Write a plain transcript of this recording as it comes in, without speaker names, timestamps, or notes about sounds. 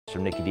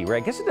From Nikki-Dee Ray. I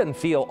guess it doesn't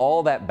feel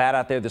all that bad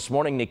out there this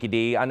morning,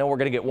 Nikki-Dee. I know we're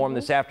going to get warm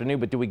this afternoon,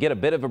 but do we get a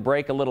bit of a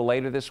break a little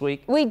later this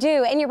week? We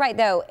do, and you're right,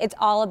 though. It's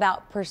all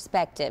about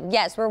perspective.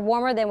 Yes, we're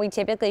warmer than we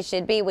typically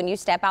should be when you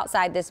step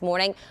outside this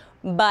morning,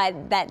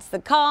 but that's the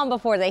calm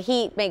before the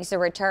heat makes a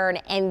return,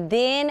 and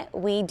then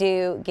we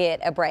do get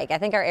a break. I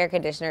think our air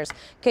conditioners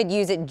could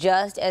use it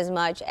just as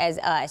much as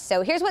us.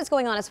 So here's what's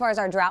going on as far as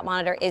our drought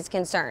monitor is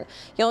concerned.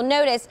 You'll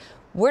notice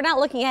we're not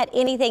looking at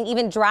anything,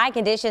 even dry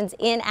conditions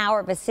in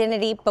our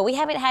vicinity, but we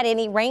haven't had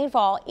any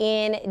rainfall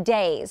in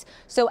days.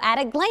 So at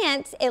a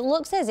glance, it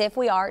looks as if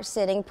we are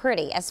sitting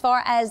pretty. As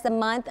far as the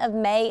month of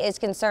May is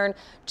concerned,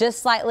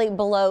 just slightly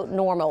below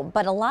normal.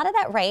 But a lot of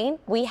that rain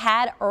we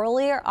had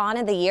earlier on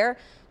in the year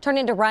turned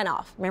into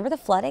runoff. Remember the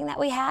flooding that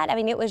we had? I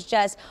mean, it was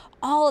just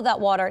all of that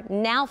water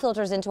now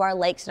filters into our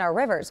lakes and our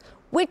rivers,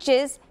 which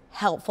is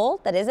helpful.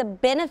 That is a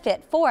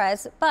benefit for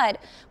us, but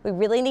we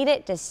really need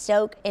it to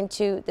soak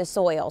into the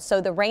soil.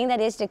 So the rain that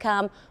is to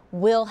come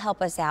will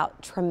help us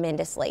out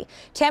tremendously.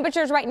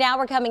 Temperatures right now,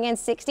 we're coming in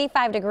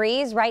 65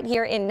 degrees right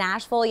here in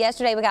Nashville.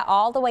 Yesterday we got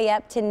all the way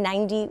up to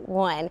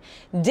 91.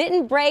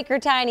 Didn't break or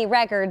tie any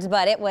records,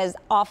 but it was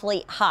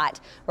awfully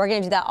hot. We're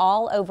going to do that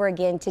all over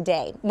again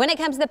today. When it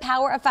comes to the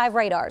Power of 5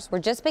 radars, we're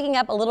just picking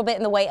up a little bit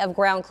in the way of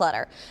ground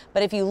clutter.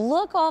 But if you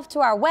look off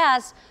to our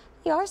west,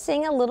 you are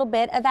seeing a little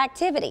bit of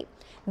activity.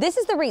 This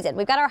is the reason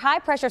we've got our high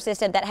pressure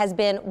system that has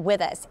been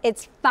with us.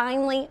 It's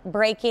finally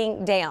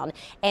breaking down,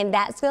 and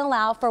that's going to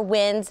allow for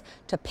winds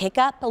to pick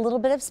up a little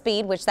bit of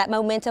speed, which that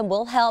momentum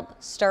will help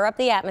stir up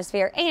the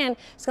atmosphere, and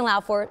it's going to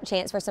allow for a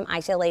chance for some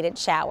isolated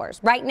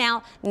showers. Right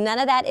now, none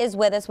of that is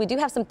with us. We do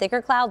have some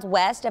thicker clouds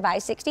west of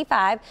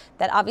I-65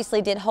 that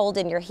obviously did hold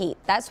in your heat.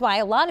 That's why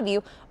a lot of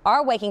you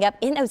are waking up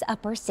in those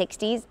upper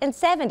 60s and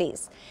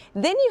 70s.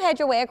 Then you head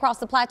your way across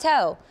the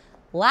plateau.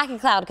 Lack of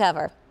cloud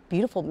cover.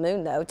 Beautiful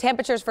moon, though.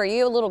 Temperatures for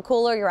you a little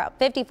cooler. You're at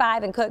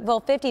 55 in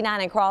Cookeville, 59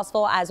 in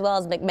Crossville, as well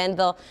as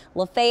McMinnville,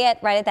 Lafayette,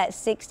 right at that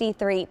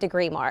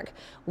 63-degree mark.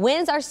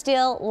 Winds are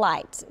still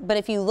light, but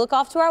if you look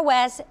off to our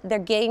west, they're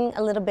getting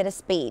a little bit of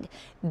speed.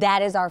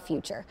 That is our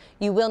future.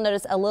 You will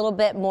notice a little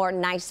bit more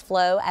nice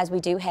flow as we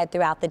do head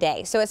throughout the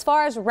day. So as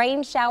far as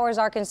rain showers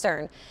are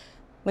concerned,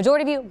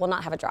 majority of you will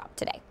not have a drop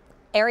today.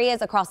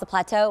 Areas across the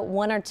plateau,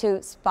 1 or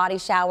 2 spotty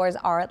showers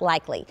are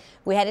likely.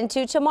 We head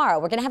into tomorrow.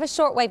 We're going to have a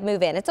shortwave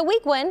move in. It's a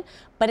weak one,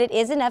 but it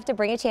is enough to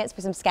bring a chance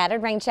for some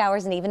scattered rain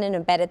showers and even an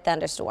embedded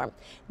thunderstorm.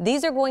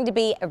 These are going to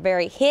be a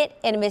very hit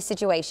and miss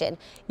situation.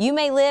 You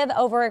may live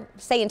over,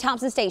 say, in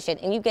Thompson Station,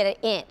 and you get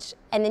an inch,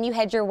 and then you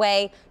head your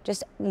way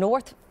just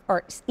north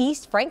or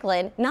East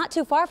Franklin, not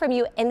too far from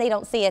you, and they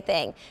don't see a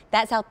thing.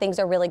 That's how things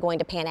are really going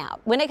to pan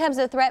out. When it comes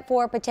to the threat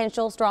for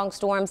potential strong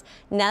storms,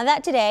 none of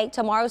that today.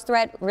 Tomorrow's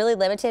threat really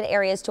limited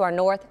areas to our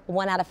north,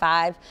 1 out of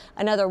 5,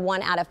 another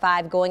 1 out of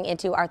 5 going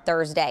into our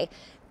Thursday.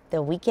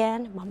 The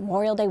weekend,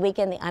 Memorial Day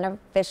weekend, the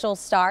unofficial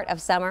start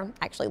of summer,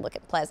 actually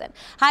looking pleasant.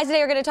 Highs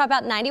today are going to top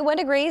about 91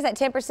 degrees at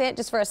 10%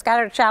 just for a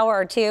scattered shower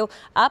or 2.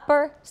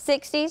 Upper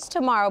 60s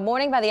tomorrow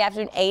morning, by the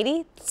afternoon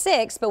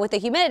 86, but with the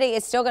humidity,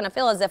 it's still going to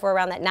feel as if we're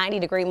around that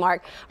 90-degree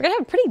mark. We're going to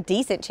have a pretty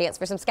decent chance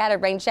for some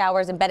scattered rain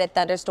showers, embedded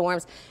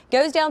thunderstorms.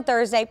 Goes down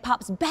Thursday,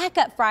 pops back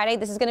up Friday.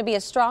 This is going to be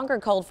a stronger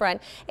cold front.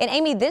 And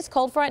Amy, this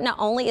cold front not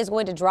only is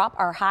going to drop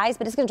our highs,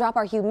 but it's going to drop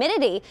our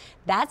humidity.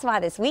 That's why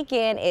this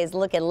weekend is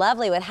looking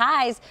lovely with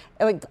highs.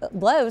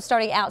 Lows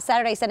starting out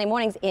Saturday, Sunday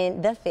mornings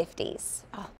in the 50s. Oh.